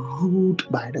are ruled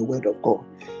by the word of God.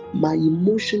 My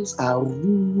emotions are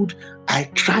ruled. I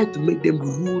try to make them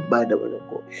ruled by the word of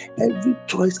God. Every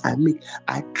choice I make,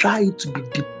 I try to be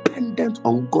dependent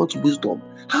on God's wisdom.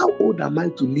 How old am I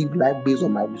to live life based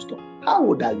on my wisdom? How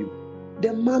old are you?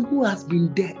 The man who has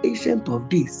been there, ancient of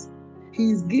days,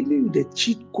 he is giving you the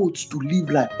cheat codes to live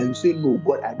life, and you say, no,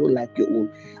 God, I don't like your own.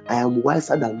 I am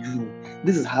wiser than you.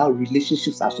 This is how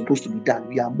relationships are supposed to be done.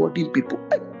 We are modern people.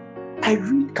 I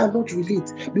really cannot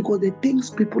relate, because the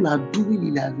things people are doing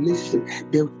in their relationship,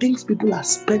 the things people are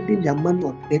spending their money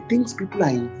on, the things people are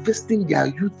investing their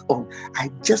youth on, I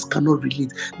just cannot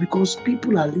relate, because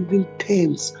people are living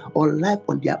terms or life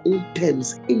on their own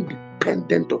terms,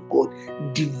 independent of God,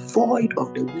 devoid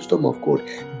of the wisdom of God,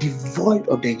 devoid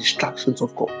of the instructions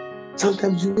of God.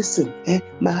 Sometimes you listen,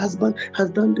 my husband has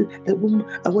done this, the woman,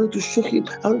 I wanted to show him,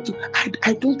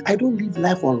 I don't live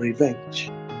life on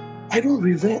revenge. I don't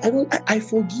revenge. I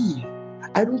forgive.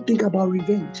 I don't think about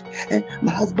revenge.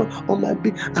 My husband on my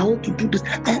bed, I want to do this.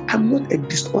 I'm not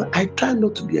I try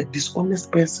not to be a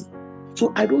dishonest person.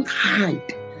 So I don't hide.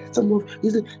 Some of he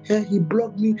said, he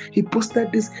blocked me, he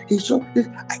posted this, he shot this.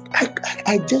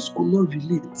 I just could not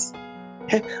relate.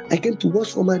 I came to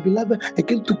wash for my beloved. I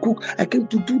came to cook. I came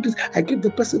to do this. I gave the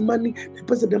person money.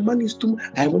 The money is too much.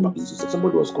 I remember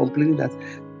somebody was complaining that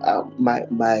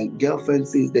my girlfriend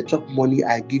says the job money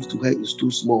I give to her is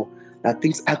too small. That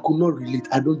things I could not relate.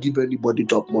 I don't give anybody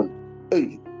job money.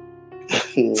 Hey.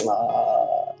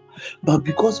 But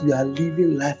because we are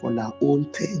living life on our own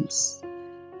terms,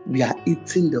 we are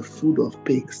eating the food of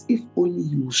pigs. If only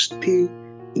you stay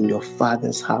in your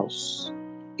father's house.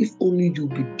 If only you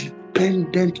be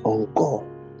dependent on God.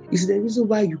 It's the reason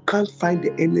why you can't find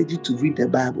the energy to read the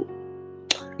Bible.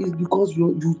 It's because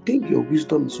you think your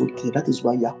wisdom is okay. That is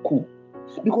why you are cool.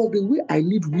 Because the way I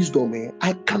need wisdom,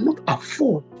 I cannot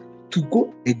afford to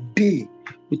go a day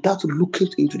without looking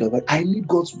into the Bible. I need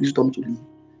God's wisdom to live.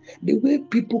 The way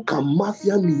people can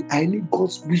mafia me, I need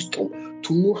God's wisdom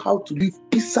to know how to live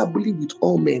peaceably with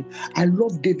all men. I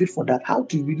love David for that, how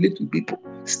to relate with people.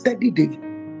 Study David.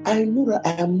 I know that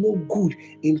I am not good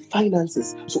in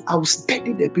finances, so I will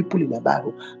study the people in the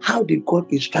Bible. How did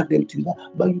God instruct them to do that?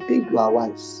 But you think you are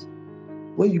wise.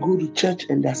 When you go to church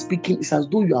and they're speaking, it's as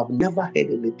though you have never heard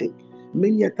anything.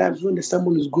 Many a times when the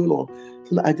sermon is going on,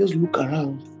 I just look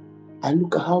around. I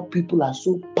look at how people are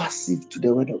so passive to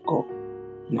the word of God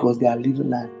because they are living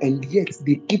life, and yet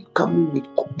they keep coming with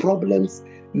problems.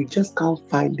 You just can't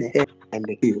find the head and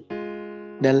the tail.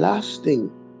 The last thing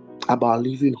about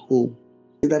leaving home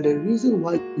is that the reason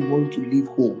why you want to leave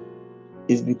home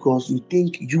is because you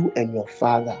think you and your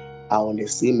father are on the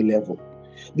same level.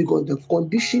 Because the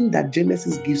condition that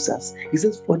Genesis gives us, he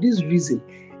says, for this reason,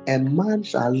 a man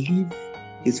shall leave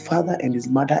his father and his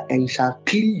mother and shall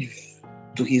cleave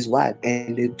to his wife,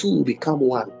 and the two will become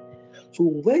one. So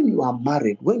when you are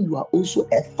married, when you are also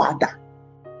a father,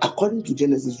 according to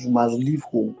Genesis, you must leave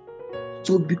home.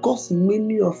 So because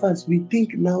many of us, we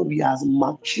think now we are as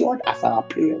matured as our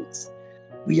parents,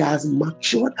 we are as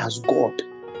matured as God.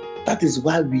 That is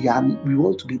why we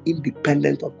want to be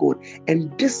independent of God.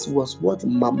 And this was what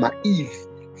Mama Eve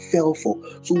fell for.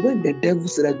 So when the devil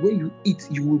said that when you eat,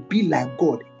 you will be like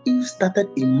God, Eve started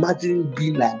imagining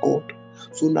being like God.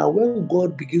 So now when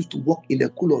God begins to walk in the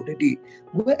cool of the day,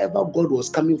 wherever God was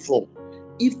coming from,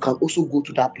 Eve can also go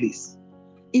to that place.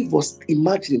 Eve was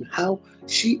imagining how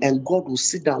she and God will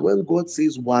sit down. When God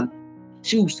says one,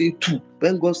 she will say two.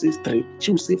 When God says three,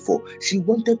 she will say four. She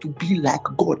wanted to be like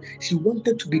God. She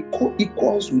wanted to be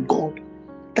co-equals with God.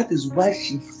 That is why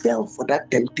she fell for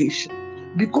that temptation.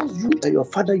 Because you and your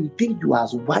father, you think you are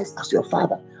as wise as your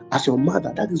father, as your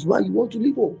mother. That is why you want to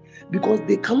leave home. Because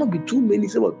there cannot be too many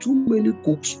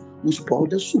cooks who spoil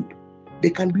the soup.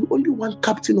 There can be only one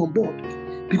captain on board.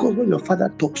 Because when your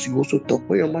father talks, you also talk.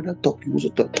 When your mother talks, you also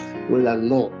talk. Well,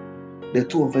 no, the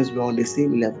two of us were on the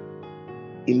same level.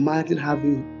 Imagine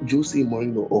having Jose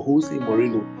Mourinho or Jose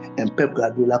Mourinho and Pep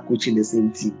Guardiola coaching the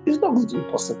same team. It's not going to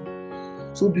be possible.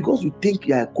 So because you think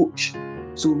you are a coach,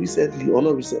 so recently,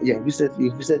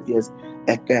 yes,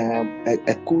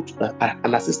 a coach,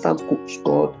 an assistant coach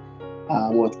called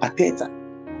Arteta,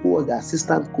 who was the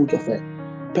assistant coach of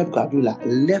Pep Guardiola,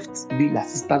 left being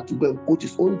assistant to go and coach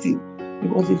his own team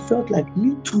because he felt like,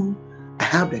 me too, I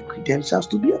have the credentials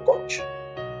to be a coach.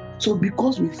 So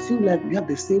because we feel like we have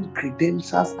the same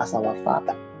credentials as our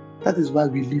father, that is why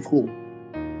we leave home.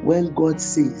 When God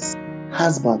says,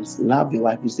 husbands, love your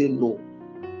wife, you say, no,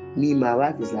 me, my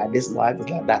wife is like this, my wife is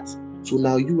like that. So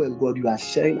now you and God, you are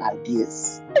sharing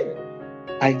ideas.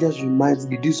 I just reminds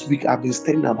me this week I've been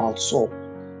studying about Saul.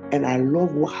 And I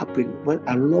love what happened.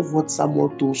 I love what Samuel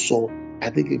told Saul. I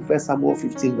think in 1 Samuel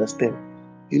 15 verse 10.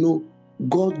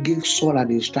 God gave Saul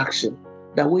an instruction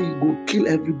that when you go, kill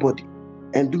everybody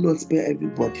and do not spare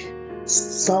everybody.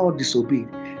 Saul disobeyed.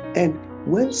 And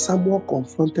when Samuel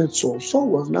confronted Saul, Saul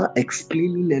was now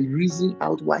explaining and reasoning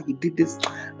out why he did this,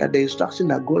 that the instruction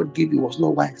that God gave him was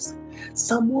not wise.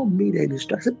 Samuel made an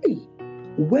instruction, hey,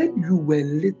 when you were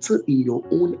little in your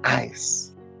own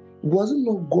eyes, was it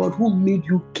not God who made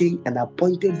you king and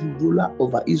appointed you ruler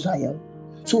over Israel?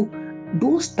 So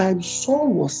those times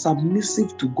Saul was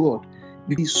submissive to God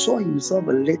because he saw himself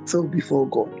a little before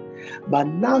God. But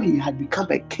now he had become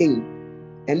a king.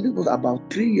 And it was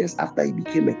about 3 years after he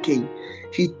became a king.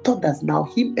 He thought that now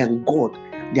him and God,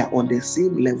 they are on the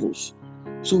same levels.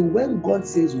 So when God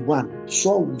says one,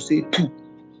 Saul will say two.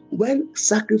 When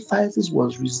sacrifices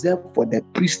was reserved for the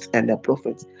priest and the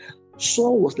prophet,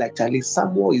 Saul was like, Charlie,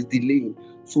 Samuel is delaying.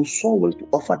 So Saul went to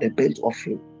offer the burnt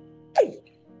offering. Hey!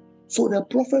 So the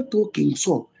prophet told King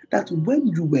Saul that when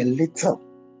you were little,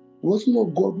 was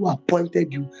not God who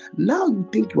appointed you. Now you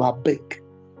think you are big,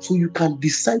 so you can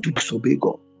decide to disobey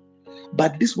God.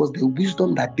 But this was the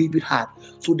wisdom that David had.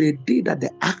 So the day that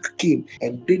the ark came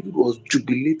and David was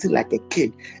jubilating like a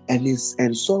king,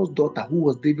 and Saul's daughter, who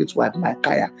was David's wife,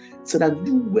 Micaiah, said that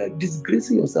you were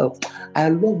disgracing yourself. I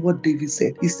love what David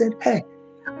said. He said, hey,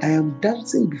 I am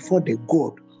dancing before the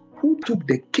God who took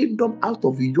the kingdom out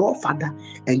of your father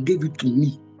and gave it to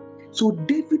me. So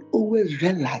David always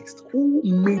realized who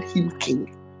made him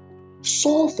king.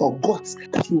 Saul forgot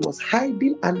that he was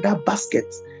hiding under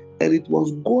baskets, and it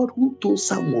was God who told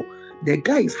Samuel, the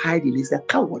guy is hiding, he's a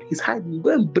coward, he's hiding, go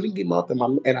and bring him out and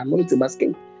anoint him as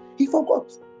king. He forgot.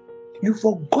 You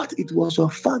forgot it was your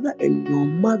father and your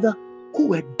mother who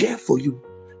were there for you.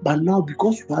 But now,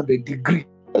 because you have a degree,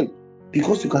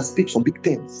 because you can speak some big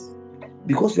things,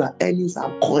 because you are earning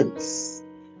some coins,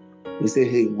 you say,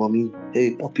 hey, mommy,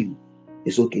 hey, puppy,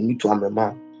 it's okay, me too, I'm a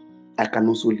man. I can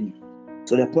also live.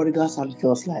 So the prodigal son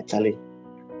feels like, Charlie,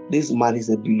 this man is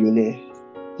a billionaire.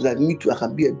 He's like, me too, I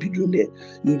can be a billionaire.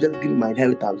 You just give me my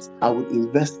inheritance. I would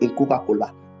invest in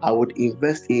Coca-Cola. I would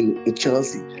invest in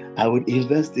Chelsea. I would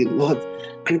invest in what?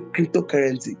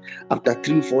 Cryptocurrency. After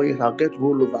 3-4 years, I'll get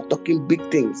rollover, talking big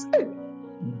things.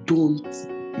 Don't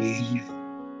leave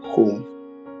home.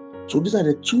 So these are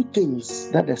the two things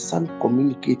that the son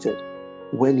communicated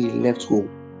when he left home.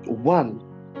 One,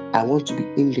 I want to be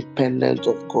independent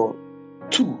of God.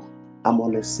 2, I'm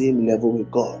on the same level with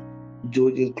God.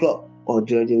 Jurgen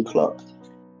Klopp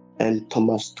and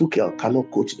Thomas Tuchel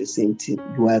cannot coach the same team.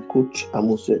 You are a coach, I'm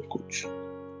also a coach.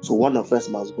 So one of us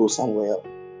must go somewhere else.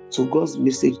 So God's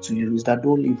message to you is that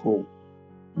don't leave home.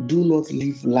 Do not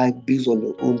live life based on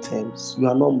your own terms. You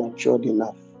are not matured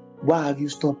enough. Why have you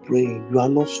stopped praying? You are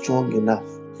not strong enough.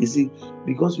 You see,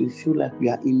 because we feel like we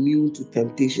are immune to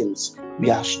temptations, we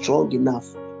are strong enough.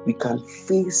 We can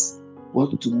face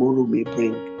what tomorrow may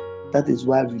bring. That is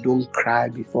why we don't cry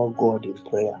before God in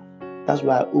prayer. That's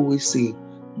why I always say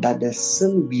that the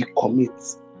sin we commit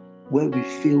when we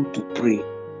fail to pray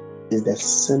is the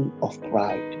sin of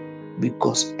pride.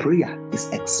 Because prayer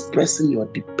is expressing your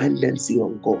dependency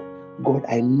on God. God,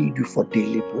 I need you for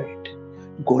daily bread.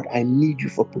 God, I need you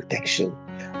for protection.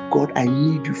 God, I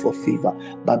need you for favor.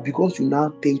 But because you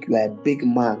now think you are a big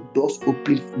man, doors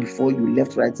open before you,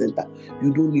 left, right, center,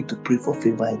 you don't need to pray for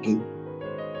favor again.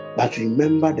 But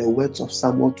remember the words of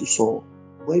Samuel to Saul.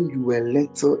 When you were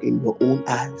little in your own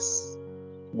eyes,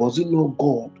 was it not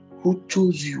God who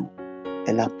chose you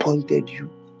and appointed you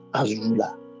as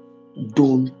ruler?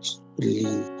 Don't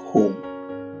leave home.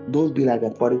 Don't be like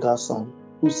a prodigal son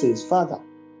who says, Father,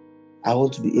 I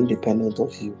want to be independent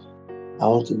of you. I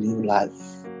want to live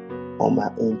life on my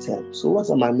own terms. So what's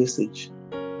my message?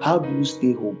 How do you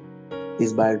stay home?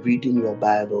 Is by reading your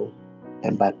Bible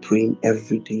and by praying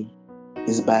every day.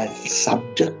 Is by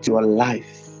subject your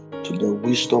life to the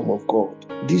wisdom of God.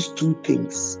 These 2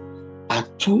 things are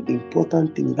 2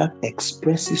 important things that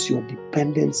expresses your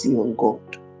dependency on God.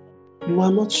 You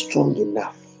are not strong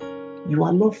enough. You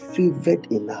are not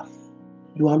favored enough.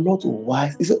 You are not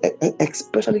wise,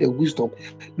 especially the wisdom.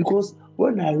 Because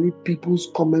when I read people's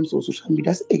comments on social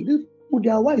media, I say, hey, these people, they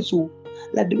are wise. So,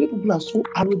 like the way people are so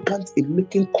arrogant in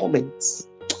making comments.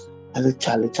 I say,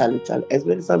 Charlie.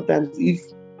 Especially sometimes if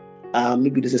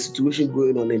maybe there's a situation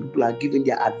going on and people are giving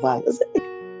their advice. I say, hey,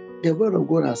 the word of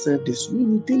God has said this.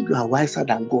 You think you are wiser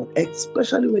than God,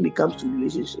 especially when it comes to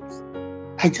relationships.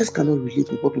 I just cannot relate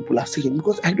with what people are saying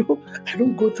because I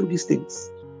don't go through these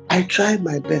things. I try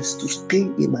my best to stay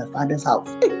in my Father's house.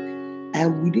 I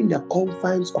am within the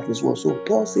confines of His word. So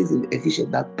Paul says in Ephesians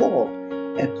that Paul,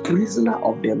 a prisoner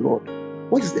of the Lord.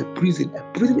 What is a prison? A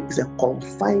prison is a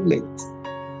confinement.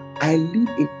 I live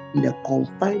in the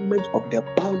confinement of the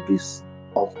boundaries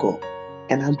of God.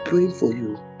 And I'm praying for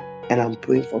you and I'm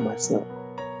praying for myself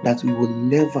that we will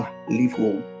never leave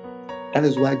home. That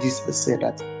is why Jesus said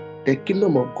that the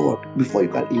kingdom of God, before you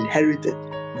can inherit it,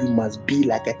 you must be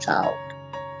like a child.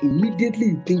 Immediately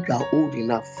you think you are old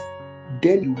enough,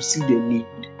 then you see the need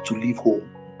to leave home.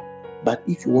 But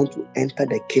if you want to enter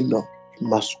the kingdom, you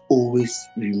must always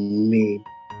remain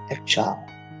a child.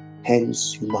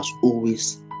 Hence, you must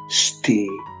always stay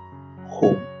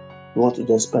home. You want to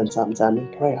just spend some time in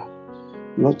prayer.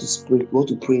 You want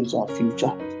to pray into our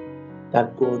future.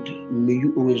 That God, may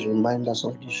you always remind us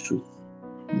of this truth.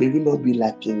 May we not be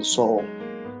like King Saul,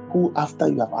 who after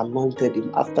you have anointed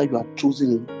him, after you have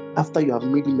chosen him, after you have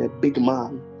made him a big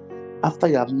man, after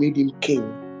you have made him king,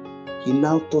 he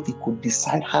now thought he could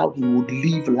decide how he would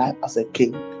live life as a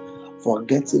king,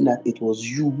 forgetting that it was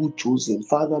you who chose him.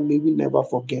 Father, may we never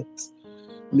forget.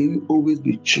 May we always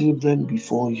be children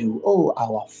before you. Oh,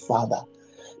 our Father.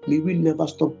 May we never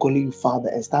stop calling you Father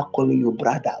and start calling you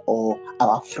brother or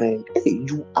our friend. Hey,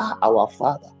 you are our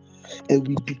Father. And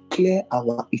we declare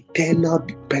our eternal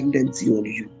dependency on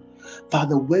you.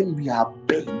 Father, when we are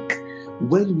big,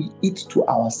 when we eat to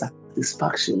our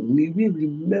satisfaction, may we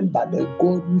remember the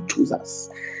God who chose us.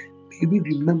 May we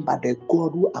remember the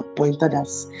God who appointed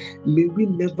us. May we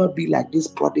never be like this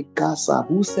prodigal son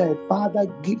who said, Father,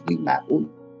 give me my own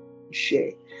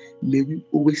share. May we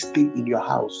always stay in your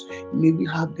house. May we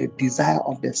have the desire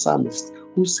of the psalmist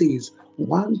who says,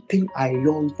 one thing I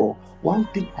long for, one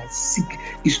thing I seek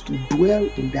is to dwell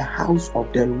in the house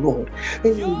of the Lord.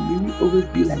 And may we always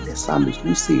be like the psalmist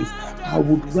who says, I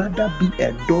would rather be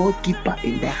a doorkeeper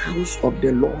in the house of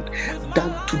the Lord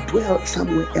than to dwell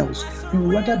somewhere else. We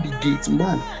would rather be gate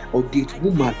man or gate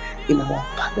woman in our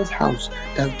Father's house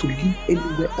than to live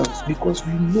anywhere else, because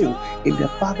we know in the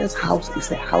Father's house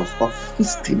is a house of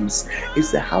feastings,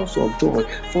 it's a house of joy.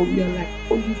 For we are like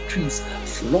olive trees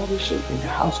flourishing in the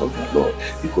house of the Lord,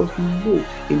 because we know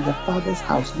in the Father's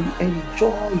house we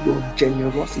enjoy your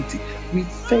generosity. We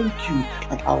thank you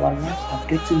that our lives are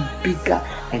getting bigger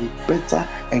and better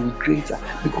and greater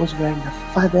because we are in the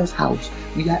Father's house.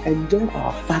 We are enjoying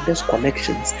our Father's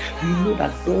connections. We know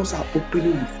that doors are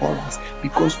opening before us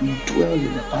because we dwell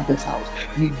in the Father's house.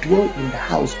 We dwell in the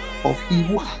house of he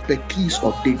who has the keys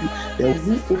of David, the one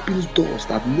who opens doors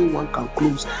that no one can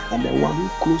close, and the one who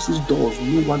closes doors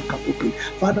no one can open.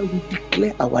 Father, we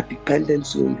declare our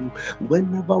dependence on you.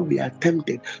 Whenever we are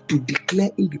tempted to declare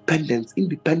Independence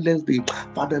Day,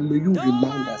 Father, may you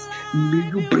remind us, may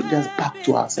you bring us back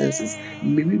to our senses.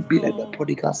 May we be like the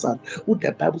prodigal son, who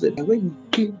the Bible said that when he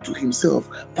came to himself,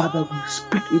 Father, we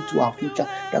speak into our future,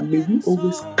 that may we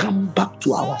always come back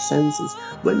to our senses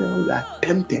whenever we are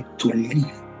tempted to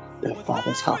leave the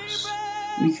Father's house.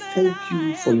 We thank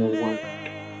you for your word.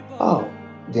 Oh,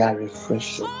 they are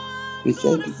refreshing. We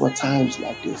thank you for times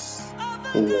like this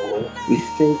in your word. We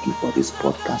thank you for this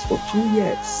podcast for 2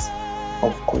 years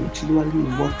of continually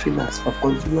watering us, of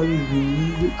continually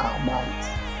renewing our minds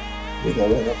with the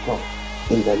word of God.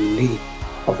 In the name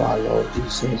of our Lord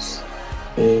Jesus.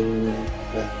 Amen.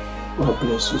 God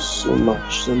bless you so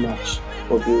much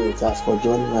for being with us, for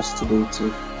joining us today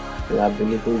too. We are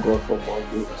believing God for more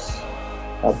grace.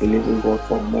 We are believing God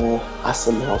for more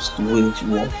arsenals to wage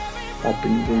war. We are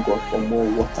believing God for more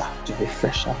water to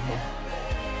refresh our mind.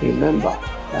 Remember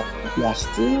that we are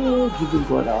still giving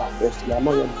God our best. We are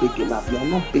not yet big enough. We are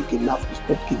not big enough to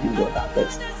stop giving God our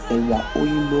best. And we are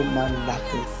owing no man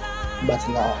nothing but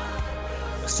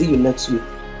love. See you next week,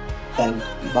 and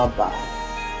bye-bye.